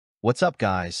What's up,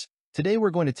 guys? Today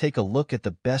we're going to take a look at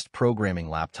the best programming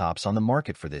laptops on the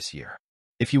market for this year.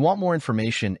 If you want more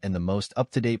information and the most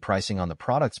up-to-date pricing on the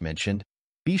products mentioned,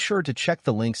 be sure to check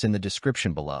the links in the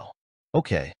description below.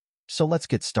 Okay, so let's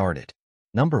get started.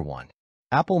 Number 1.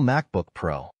 Apple MacBook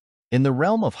Pro. In the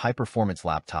realm of high-performance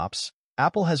laptops,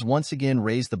 Apple has once again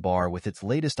raised the bar with its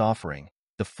latest offering,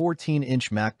 the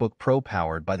 14-inch MacBook Pro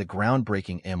powered by the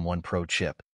groundbreaking M1 Pro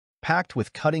chip. Packed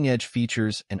with cutting-edge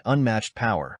features and unmatched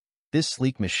power, this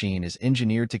sleek machine is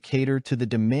engineered to cater to the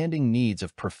demanding needs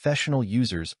of professional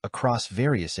users across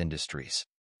various industries.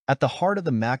 At the heart of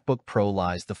the MacBook Pro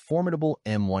lies the formidable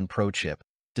M1 Pro chip,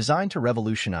 designed to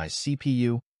revolutionize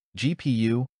CPU,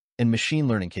 GPU, and machine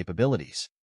learning capabilities.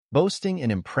 Boasting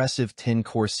an impressive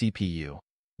 10-core CPU,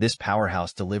 this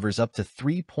powerhouse delivers up to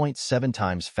 3.7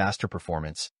 times faster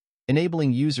performance,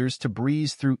 enabling users to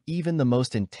breeze through even the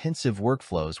most intensive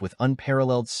workflows with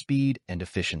unparalleled speed and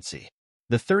efficiency.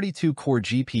 The 32-core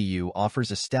GPU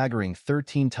offers a staggering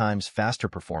 13 times faster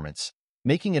performance,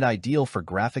 making it ideal for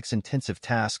graphics-intensive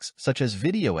tasks such as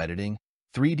video editing,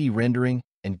 3D rendering,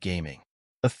 and gaming.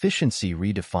 Efficiency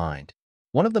redefined.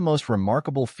 One of the most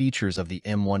remarkable features of the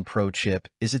M1 Pro chip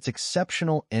is its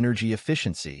exceptional energy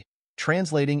efficiency,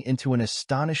 translating into an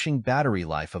astonishing battery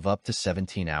life of up to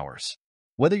 17 hours.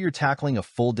 Whether you're tackling a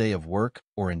full day of work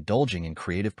or indulging in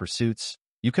creative pursuits,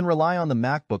 you can rely on the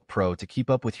MacBook Pro to keep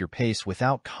up with your pace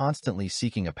without constantly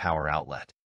seeking a power outlet.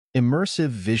 Immersive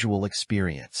visual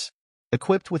experience.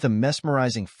 Equipped with a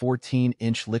mesmerizing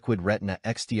 14-inch Liquid Retina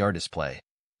XDR display,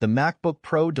 the MacBook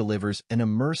Pro delivers an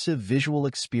immersive visual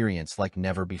experience like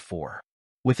never before.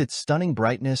 With its stunning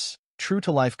brightness,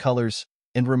 true-to-life colors,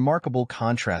 and remarkable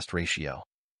contrast ratio,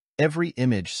 every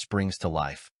image springs to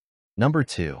life. Number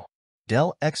 2.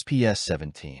 Dell XPS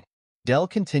 17. Dell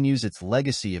continues its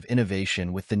legacy of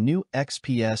innovation with the new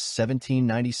XPS 17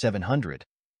 9700,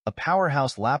 a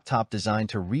powerhouse laptop designed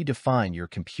to redefine your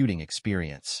computing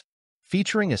experience.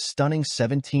 Featuring a stunning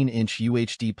 17-inch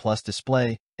UHD Plus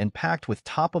display and packed with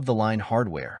top-of-the-line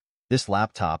hardware, this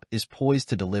laptop is poised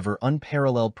to deliver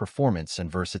unparalleled performance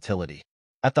and versatility.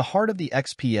 At the heart of the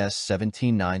XPS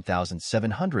 17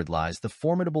 9700 lies the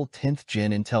formidable 10th Gen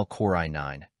Intel Core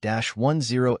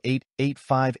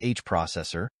i9-10885H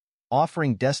processor,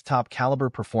 offering desktop-caliber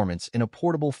performance in a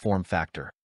portable form factor.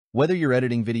 Whether you're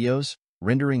editing videos,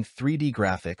 rendering 3D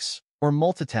graphics, or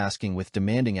multitasking with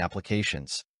demanding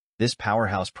applications, this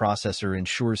powerhouse processor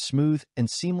ensures smooth and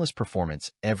seamless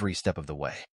performance every step of the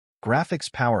way. Graphics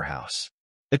powerhouse.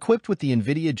 Equipped with the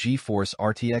NVIDIA GeForce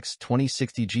RTX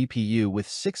 2060 GPU with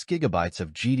 6 GB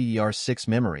of GDDR6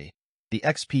 memory, the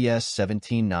XPS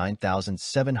 17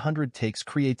 9700 takes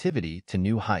creativity to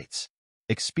new heights.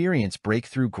 Experience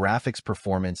breakthrough graphics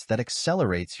performance that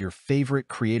accelerates your favorite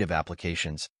creative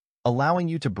applications, allowing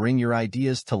you to bring your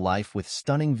ideas to life with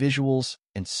stunning visuals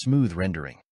and smooth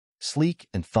rendering. Sleek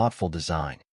and thoughtful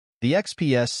design. The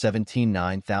XPS 17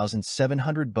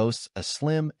 9700 boasts a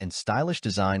slim and stylish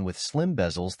design with slim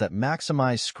bezels that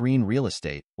maximize screen real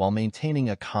estate while maintaining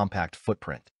a compact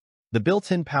footprint. The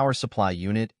built-in power supply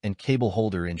unit and cable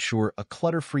holder ensure a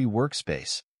clutter-free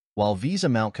workspace, while Visa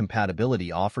mount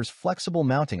compatibility offers flexible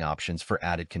mounting options for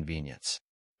added convenience.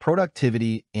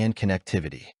 Productivity and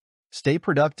connectivity. Stay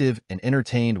productive and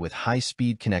entertained with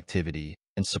high-speed connectivity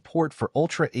and support for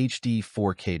Ultra HD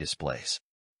 4K displays.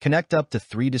 Connect up to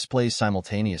 3 displays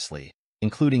simultaneously,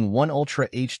 including one Ultra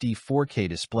HD 4K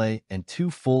display and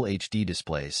 2 Full HD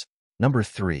displays. Number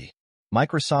 3.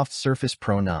 Microsoft Surface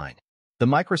Pro 9. The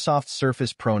Microsoft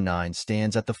Surface Pro 9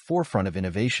 stands at the forefront of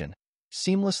innovation,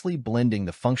 seamlessly blending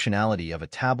the functionality of a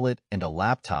tablet and a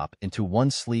laptop into one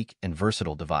sleek and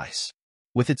versatile device.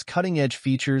 With its cutting-edge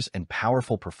features and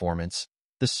powerful performance,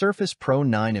 the Surface Pro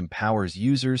 9 empowers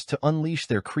users to unleash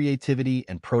their creativity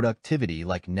and productivity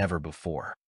like never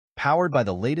before. Powered by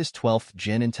the latest 12th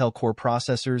Gen Intel Core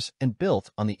processors and built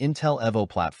on the Intel Evo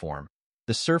platform,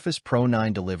 the Surface Pro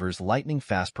 9 delivers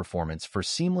lightning-fast performance for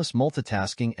seamless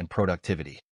multitasking and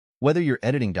productivity. Whether you're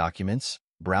editing documents,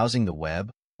 browsing the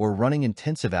web, or running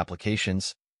intensive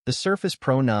applications, the Surface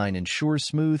Pro 9 ensures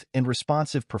smooth and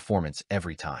responsive performance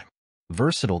every time.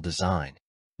 Versatile design.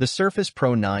 The Surface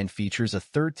Pro 9 features a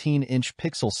 13-inch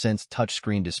Pixel Sense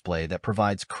touchscreen display that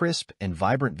provides crisp and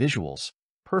vibrant visuals,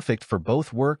 perfect for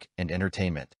both work and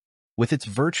entertainment. With its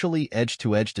virtually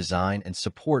edge-to-edge design and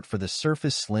support for the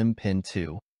Surface Slim Pen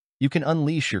 2, you can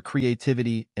unleash your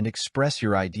creativity and express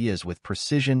your ideas with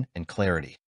precision and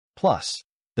clarity. Plus,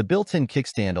 the built-in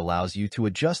kickstand allows you to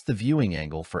adjust the viewing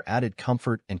angle for added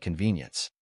comfort and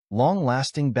convenience.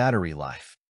 Long-lasting battery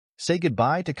life. Say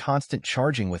goodbye to constant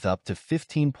charging with up to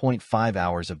 15.5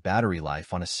 hours of battery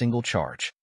life on a single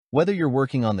charge. Whether you're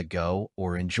working on the go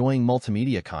or enjoying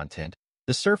multimedia content,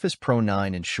 the Surface Pro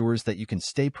 9 ensures that you can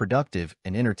stay productive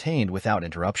and entertained without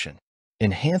interruption.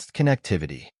 Enhanced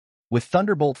connectivity. With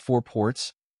Thunderbolt 4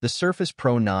 ports, the Surface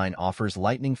Pro 9 offers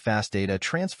lightning-fast data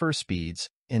transfer speeds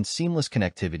and seamless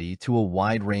connectivity to a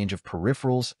wide range of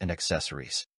peripherals and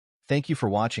accessories. Thank you for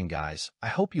watching, guys. I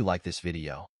hope you like this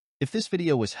video. If this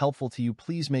video was helpful to you,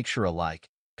 please make sure to like,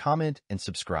 comment, and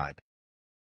subscribe.